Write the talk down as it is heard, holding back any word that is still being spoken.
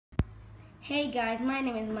Hey guys, my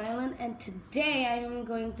name is Mylan and today I'm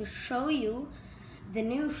going to show you the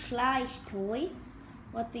new Schleich toy,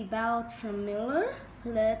 what we bought from Miller.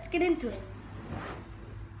 Let's get into it.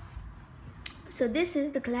 So this is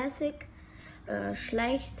the classic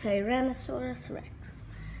Schleich Tyrannosaurus Rex.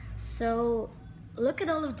 So look at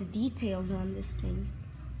all of the details on this thing.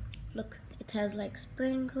 Look, it has like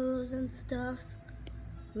sprinkles and stuff.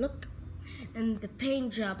 Look, and the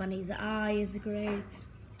paint job on his eye is great.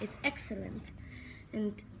 It's excellent,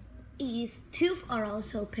 and his teeth are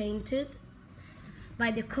also painted by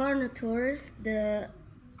the Carnotaurus. The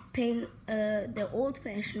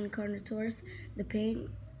old-fashioned Carnotaurus, the paint,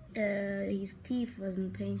 his teeth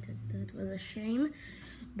wasn't painted. That was a shame.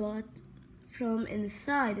 But from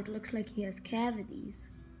inside, it looks like he has cavities.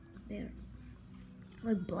 There,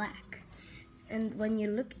 like black. And when you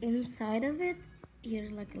look inside of it,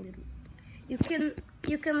 here's like a little. You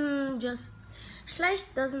can just. Schleich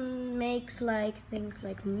doesn't make things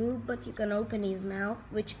like move, but you can open his mouth,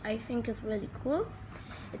 which I think is really cool.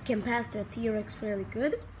 It can pass the T-Rex really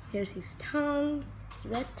good. Here's his tongue,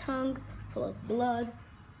 his red tongue, full of blood.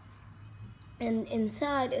 And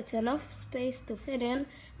inside, it's enough space to fit in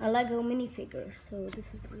a Lego minifigure. So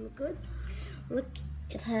this is really good. Look,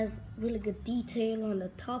 it has really good detail on the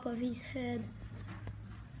top of his head.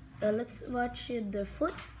 Let's watch the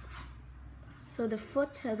foot. So the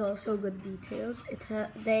foot has also good details.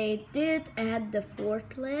 They did add the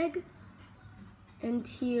fourth leg, and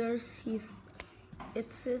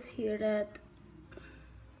it says here that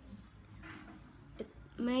it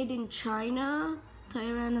made in China,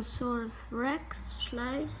 Tyrannosaurus Rex,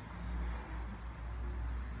 Schleich.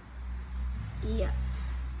 Yeah,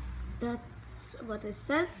 that's what it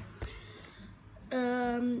says.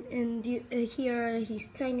 And here are his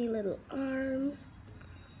tiny little arms.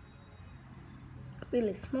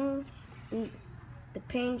 Really small, and the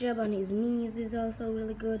paint job on his knees is also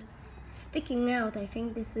really good. Sticking out, I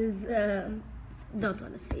think this is don't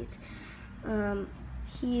want to say it.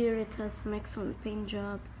 Here it has some excellent paint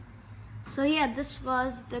job. So yeah, this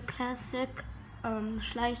was the classic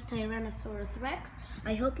Schleich Tyrannosaurus Rex.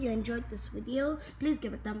 I hope you enjoyed this video. Please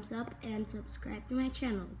give a thumbs up and subscribe to my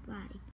channel. Bye.